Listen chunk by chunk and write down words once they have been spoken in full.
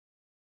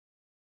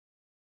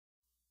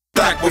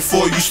Stack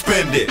before you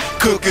spend it,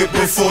 cook it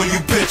before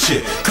you pitch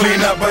it. Clean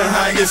up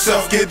behind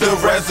yourself, get the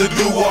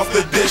residue off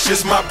the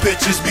dishes. My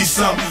pitches be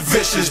something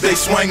vicious, they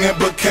swinging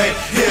but can't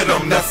hit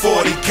them. That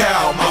 40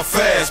 cal, my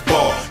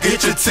fastball,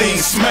 get your team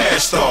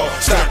smashed off.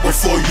 Stack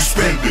before you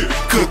spend it,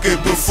 cook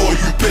it before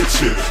you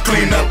pitch it.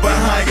 Clean up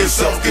behind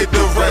yourself, get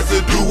the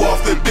residue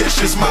off the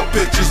dishes. My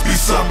pitches be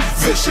something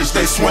vicious,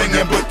 they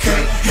swinging but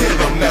can't hit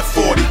them. That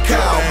 40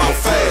 cal, my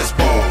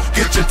fastball,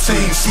 get your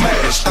team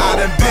smashed off.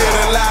 I done did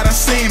a lot, I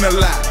seen a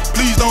lot.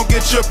 Please don't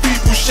get your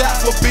people shot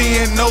for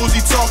being nosy,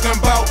 talking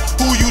about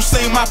who you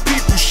say my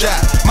people shot.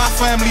 My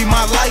family,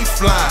 my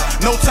lifeline,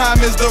 no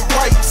time is the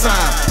right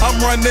time. I'm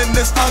running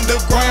this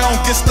underground,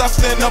 get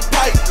stuffed in the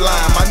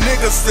pipeline. My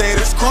niggas said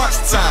it's crunch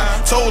time,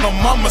 told them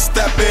I'ma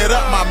step it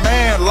up. My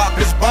man locked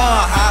his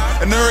bond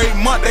high, and every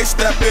month they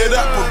step it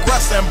up.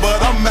 Progressing,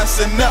 but I'm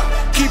messing up.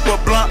 Keep a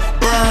blunt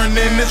burn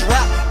in this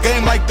rap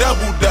game like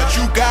double dutch.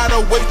 You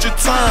gotta wait your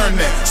turn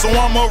then, so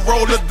I'ma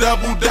roll a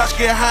double dutch,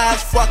 get high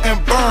as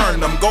fucking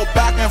burn them. Go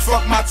back and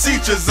fuck my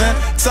teachers and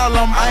tell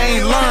them I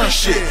ain't learned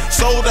shit.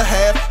 Sold a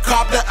half,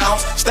 copped an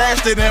ounce,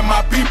 stashed it in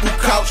my people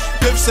couch.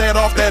 Pip said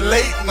off that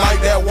late night,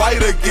 that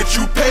white'll get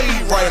you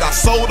paid right. I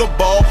sold a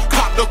ball,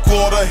 copped a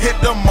quarter, hit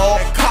the mall,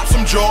 copped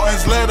some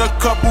Jordans, let a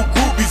couple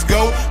groupies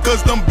go,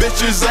 cause them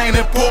bitches ain't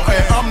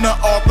important. I'm the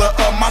author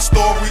of my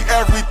story,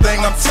 everything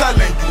I'm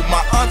telling you.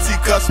 My auntie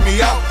cussed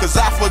me out, cause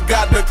I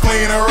forgot to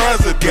clean a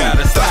residue.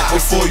 Gotta stop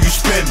before you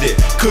spend it,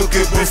 cook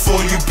it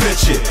before you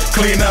pitch it.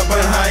 Clean up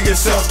behind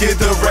yourself, get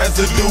the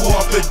residue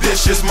off the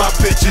dishes. My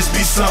pitches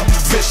be something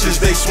vicious,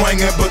 they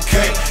swinging but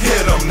can't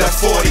hit them. That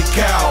 40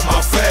 cal,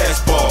 my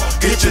fastball,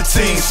 get your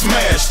team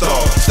smashed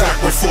off. Stack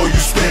before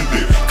you spend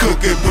it,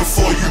 cook it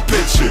before you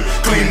pitch it.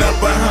 Clean up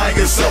behind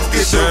yourself,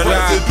 get the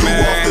residue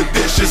off the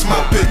dishes. My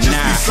pitches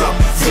be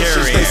something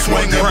vicious, they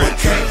swinging but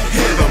can't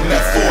hit them.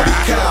 That 40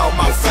 cal,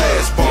 my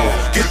fastball,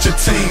 get your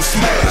team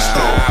smashed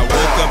off. I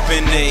woke up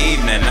in the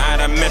evening, I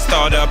done missed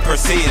all the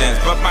proceedings,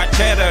 but my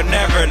cheddar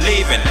never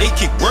leaving. They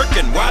keep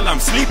working while I'm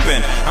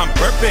sleeping. I'm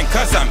burping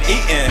cause I'm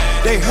eating.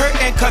 They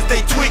hurting cause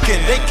they tweaking.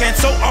 They can't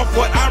sew off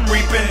what I'm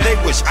reaping. They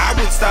wish I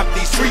would stop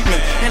these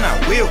treatments, and I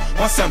will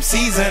once I'm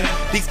seasoned.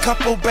 These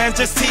couple bands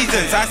just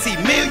seasons. I see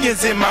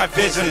millions in my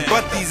vision,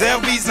 but these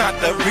LVs not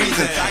the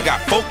reason. I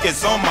got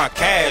focus on my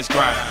cash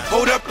grind.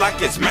 Hold up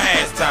like it's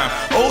mass time.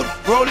 Old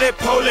roll it,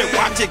 pull it,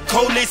 watch it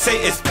coldly, say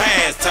it's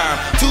past time.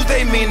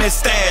 Tuesday mean it's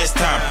stash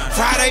time.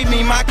 Friday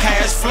mean my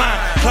cash flying.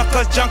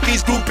 Pluckers,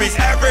 junkies, groupies,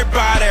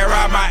 everybody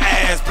ride my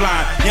ass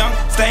blind. Young,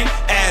 same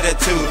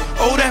attitude,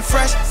 old and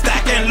fresh,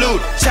 stacking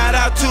loot. Shout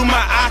out to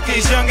my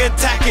Akis, young and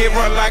tacky,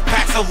 run like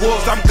packs of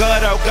wolves. I'm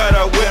gutter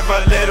with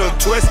a little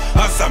twist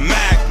of some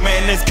Mac.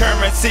 Man, this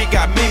currency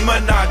got me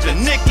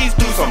menaging. Nickies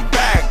do some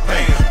back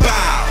pain.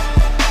 Bow.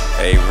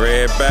 Hey,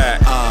 red back.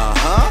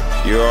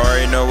 You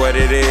already know what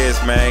it is,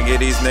 man. Get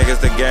these niggas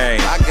the game.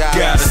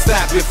 Gotta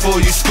stop before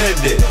you spend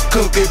it,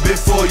 cook it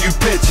before you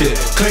pitch it.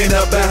 Clean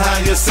up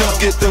behind yourself,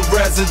 get the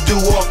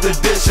residue off the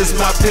dishes.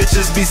 My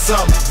pitches be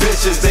something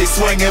vicious, they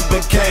swinging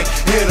but can't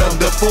hit them.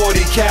 The 40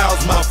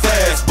 cals, my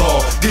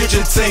fastball, get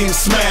your team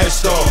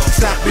smashed off.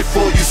 Stop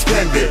before you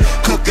spend it,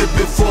 cook it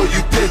before you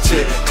pitch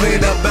it.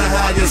 Clean up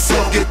behind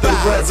yourself, get the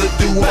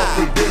residue off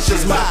the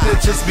dishes. My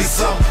pitches be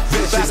something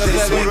vicious, they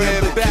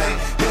swinging but can't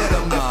hit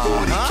them. The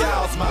 40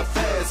 cals, my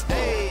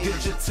fastball,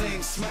 get your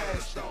team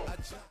smashed off.